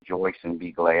rejoice and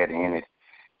be glad in it.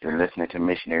 You're listening to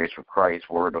Missionaries for Christ,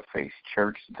 Word of Faith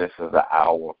Church. This is the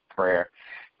hour of prayer.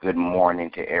 Good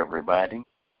morning to everybody.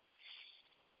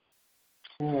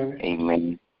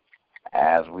 Amen.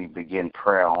 As we begin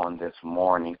prayer on this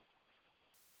morning,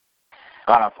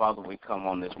 God our Father, we come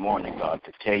on this morning, God,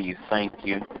 to tell you thank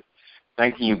you.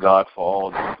 Thanking you, God, for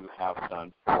all that you have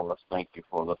done for us. Thank you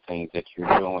for the things that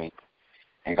you're doing.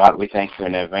 And God, we thank you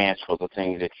in advance for the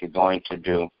things that you're going to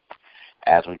do.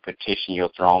 As we petition your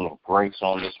throne of grace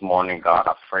on this morning, God,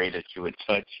 I pray that you would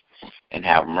touch and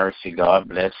have mercy, God.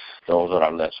 Bless those that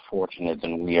are less fortunate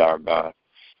than we are, God.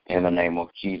 In the name of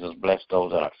Jesus, bless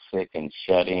those that are sick and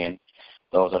shut in,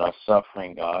 those that are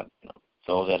suffering, God,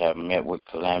 those that have met with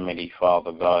calamity,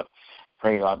 Father God.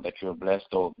 Pray, God, that you'll bless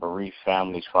those bereaved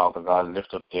families, Father God.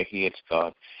 Lift up their heads,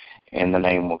 God, in the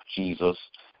name of Jesus.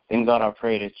 Then, God, I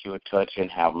pray that you would touch and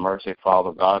have mercy,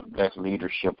 Father God. Bless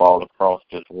leadership all across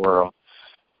this world.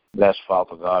 Bless,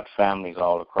 Father God, families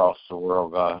all across the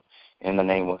world, God, in the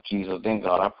name of Jesus. Then,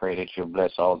 God, I pray that you'll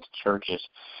bless all the churches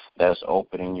that's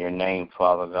open in your name,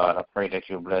 Father God. I pray that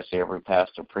you'll bless every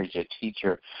pastor, preacher,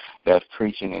 teacher that's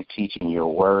preaching and teaching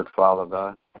your word, Father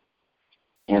God.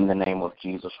 In the name of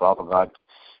Jesus, Father God,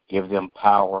 give them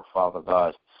power, Father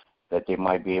God, that they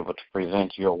might be able to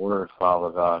present your word, Father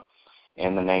God.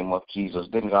 In the name of Jesus.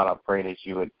 Then, God, I pray that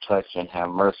you would touch and have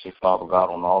mercy, Father God,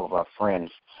 on all of our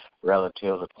friends,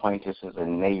 relatives, acquaintances,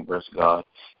 and neighbors, God,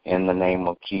 in the name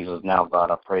of Jesus. Now, God,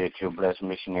 I pray that you'll bless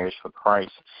Missionaries for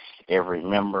Christ, every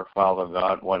member, Father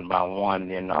God, one by one,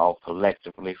 then all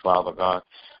collectively, Father God.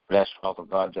 Bless, Father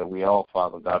God, that we all,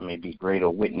 Father God, may be greater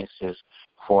witnesses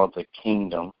for the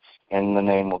kingdom. In the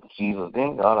name of Jesus.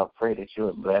 Then, God, I pray that you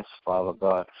would bless, Father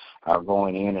God, our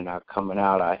going in and our coming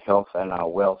out, our health and our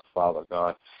wealth, Father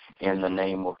God. In the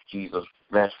name of Jesus.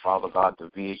 Bless, Father God, the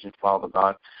vision, Father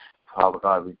God. Father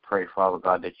God, we pray, Father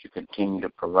God, that you continue to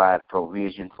provide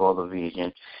provision for the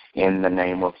vision in the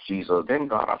name of Jesus. Then,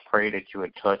 God, I pray that you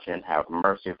would touch and have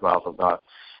mercy, Father God.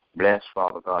 Bless,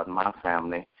 Father God, my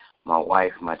family, my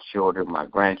wife, my children, my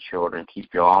grandchildren.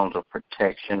 Keep your arms of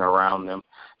protection around them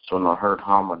so no hurt,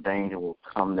 harm, or danger will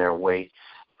come their way.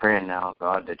 Pray now,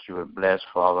 God, that you would bless,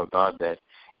 Father God, that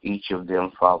each of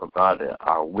them, Father God,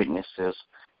 are witnesses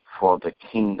for the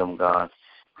kingdom, God.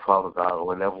 Father God,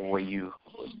 whatever way you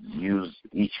use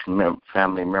each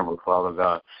family member, Father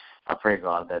God, I pray,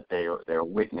 God, that their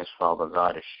witness, Father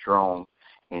God, is strong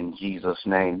in Jesus'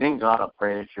 name. Then, God, I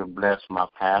pray that you bless my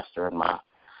pastor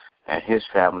and his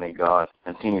family, God.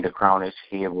 Continue to crown his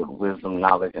head with wisdom,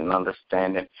 knowledge, and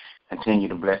understanding. Continue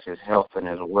to bless his health and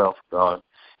his wealth, God.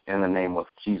 In the name of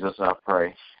Jesus, I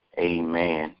pray.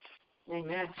 Amen.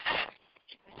 Amen.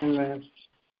 Amen.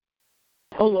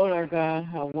 Oh, Lord our God,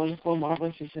 how wonderful,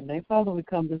 marvelous is your name. Father, we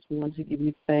come this morning to give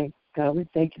you thanks. God, we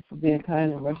thank you for being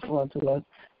kind and merciful unto us.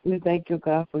 We thank you,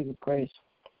 God, for your grace.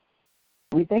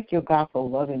 We thank you, God, for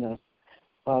loving us.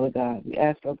 Father God, we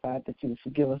ask, oh God, that you would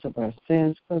forgive us of our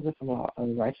sins, cleanse us from all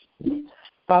unrighteousness.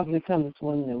 Father, we come this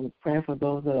morning and we're praying for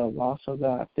those that are lost, oh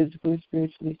God, physically,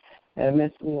 spiritually, and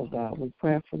mentally, oh God. We're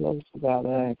praying for those, oh God, that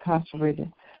are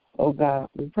incarcerated, oh God.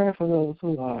 We're praying for those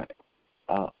who are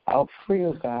out free,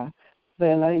 oh God.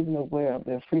 They're not even aware of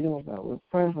their freedom, oh God. We're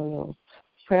praying for those.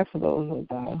 Pray for those, oh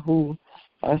God, who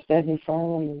are standing firm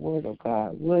on the word, oh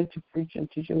God, willing to preach and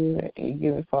teach your word and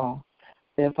give it all.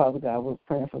 Then, Father God, we're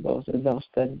praying for those that don't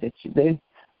study, that they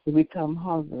will become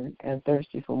hungry and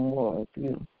thirsty for more of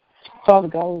you. Father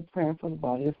God, we're praying for the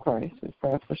body of Christ. We're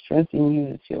praying for strength and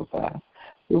unity, oh God.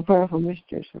 We're praying for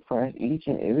missionaries for Christ, each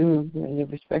and every member in their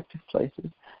respective places.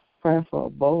 Praying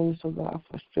for boldness, oh God,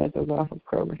 for strength, oh God, for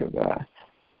courage, oh God.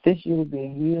 This year will be a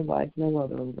year like no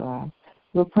other, oh God.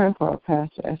 We're praying for our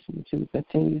pastor, asking you to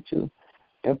continue to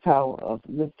empower us,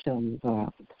 lift him, oh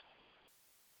God.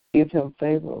 Give him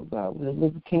favor, oh God, with the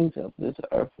living kings of this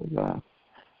earth, oh God.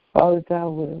 Father God,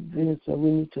 whatever business that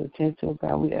we need to attend to, oh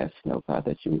God, we ask, oh God,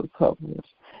 that you would cover us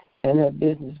in that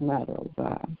business matter, oh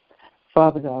God.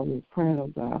 Father God, we're praying, oh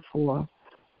God, for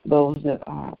those that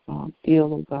are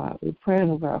ill, oh God. We're praying,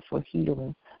 oh God, for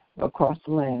healing across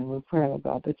the land. We're praying, oh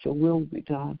God, that your will be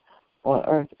done on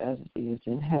earth as it is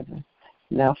in heaven.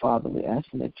 Now, Father, we're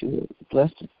asking that you would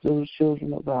bless the little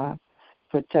children, oh God.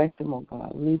 Protect them, oh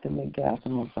God. Lead them and guide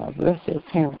them, oh God. Bless their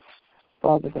parents,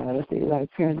 Father God. If they like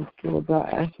parenting skill, oh God,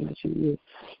 asking that you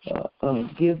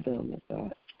would give them, oh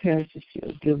God, parenting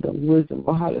skills. Give them wisdom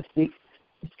on how to speak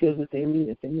the skills that they need,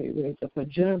 that they may raise up a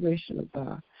generation of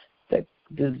God that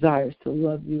desires to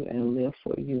love you and live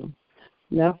for you.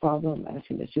 Now, Father, I'm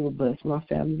asking that you will bless my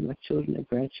family, my children and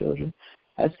grandchildren.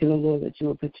 Asking the Lord that you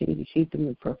will continue to keep them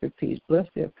in perfect peace. Bless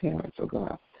their parents, oh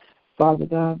God. Father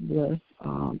God, bless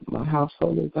my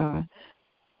household, oh God.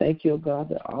 Thank you, oh God,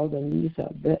 that all the needs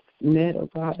are met, oh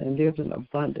God, and there's an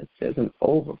abundance, there's an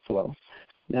overflow.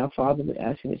 Now, Father, we're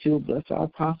asking that you will bless our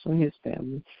apostle and his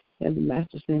family. In the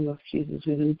Master's name of Jesus,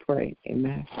 we do pray.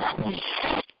 Amen.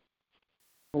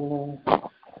 Amen.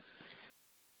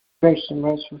 Grace and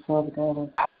mercy, Father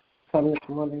God, I come this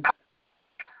morning.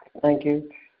 Thank you.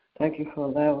 Thank you for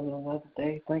allowing another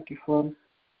day. Thank you for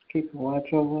keeping watch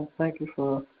over us. Thank you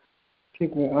for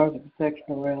keeping your arms of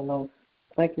protection around us.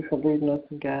 Thank you for leading us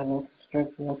and guiding us and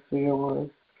strengthening us through your word.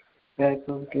 God,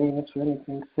 for forgiving us for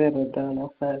anything said or done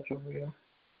outside your will.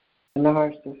 And the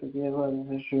hearts to forgive others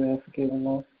as you have forgiven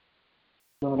us.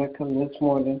 Lord, I come this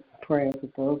morning praying for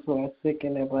those who are sick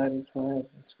in their bodies, minds,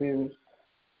 and spirits.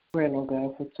 Praying, oh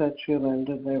God, for touch, healing, and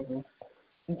deliverance.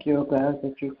 Thank you, oh God,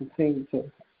 that you continue to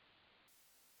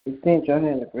extend your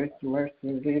hand of grace and mercy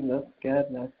and leading us,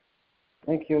 guiding us.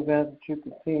 Thank you, oh God, that you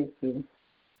continue to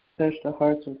touch the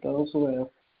hearts of those who have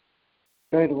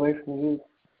strayed away from you.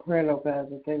 Praying, oh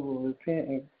God, that they will repent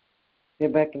and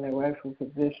get back in their rightful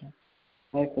position.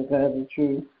 Thank you, God, that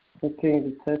you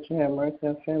continue to touch and have mercy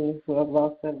on families who have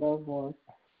lost their loved ones.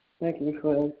 Thank you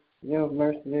for your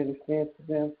mercy that extends to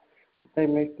them. They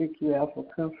may seek you out for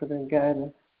comfort and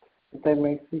guidance. That they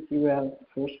may seek you out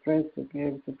for strength to be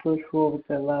able to push forward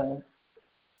their lives.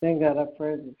 Then, God, I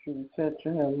pray that you would touch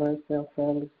and have mercy on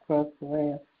families across the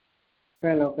land.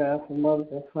 Pray, oh God, for mothers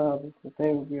and fathers, that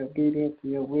they will be obedient to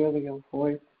your will and your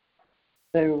voice.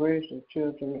 They will raise their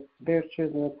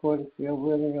children according to your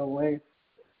will and your way.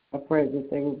 I pray that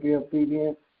they will be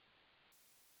obedient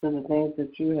to the things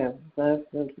that you have designed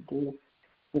them to do,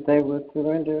 that they will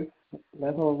surrender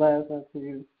their whole lives unto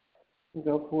you and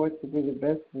go forward to be the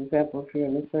best example of you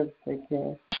in the service they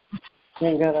can.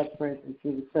 Then, God, I pray that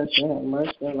you would touch and have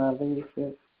mercy on our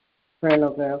leadership. Praying, oh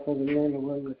God, for the men and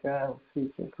women of God who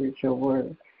teach and preach your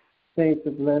word. Continue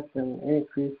to bless and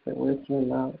increase their wisdom and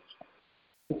knowledge.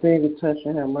 Continue to touch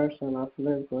and have mercy on our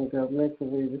political and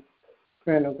governmental leaders.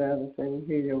 Praying, oh God, that they will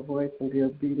hear your voice and be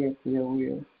obedient to your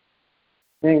will.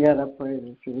 Then, God, I pray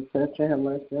that you would touch and have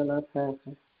mercy on our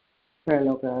pastors. Praying,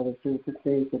 oh God, that you would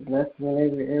continue to bless them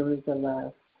in every area of their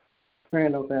lives.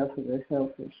 Praying, oh God, for their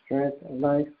health and strength and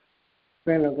life.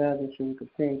 Praying, oh God, that you would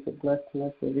continue to bless them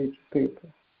and feed each people.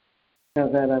 Now,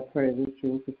 God, I pray that you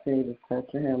will continue to touch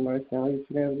and have mercy on each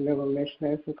and every member of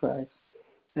missionaries in Christ.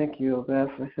 Thank you, oh God,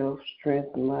 for health, strength,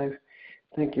 and life.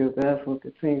 Thank you, oh God, for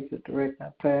continuing to direct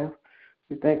our path.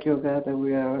 We thank you, oh God, that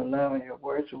we are allowing your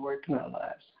word to work in our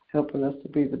lives, helping us to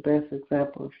be the best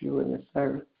example of you in this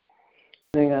earth.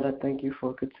 Then, God, I thank you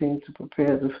for continuing to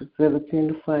prepare the facility and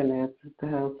the finances to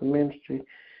house the ministry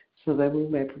so that we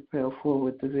may propel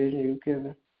forward the vision you've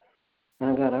given.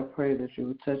 Now, God, I pray that you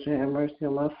would touch and have mercy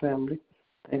on my family.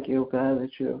 Thank you, oh God,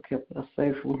 that you have kept us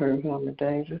safe from hurt, harm, and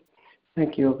danger.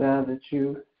 Thank you, oh God, that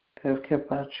you have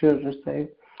kept our children safe.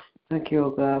 Thank you,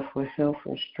 oh God, for health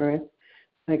and strength.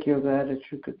 Thank you, oh God, that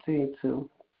you continue to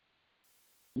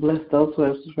bless those who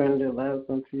have surrendered their lives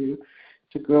unto you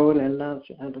to grow in their knowledge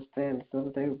and understanding so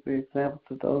that they will be examples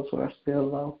to those who are still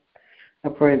lost. I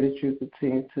pray that you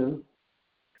continue to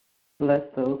bless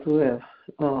those who have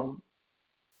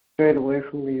strayed away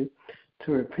from you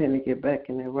to repent and get back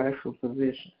in their rightful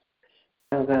position.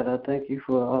 Now, God, I thank you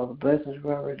for all the blessings you've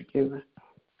already given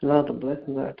and all the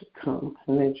blessings are to come.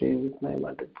 And in Jesus' name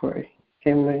I do pray.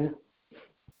 Amen.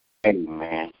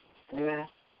 Amen. Amen.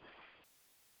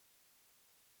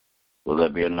 Will there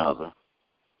be another?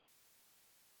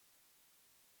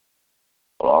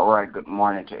 Well, all right. Good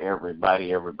morning to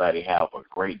everybody. Everybody have a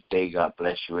great day. God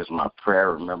bless you is my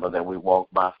prayer. Remember that we walk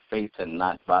by faith and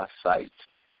not by sight.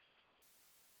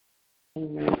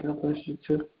 Amen. God bless you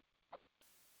too.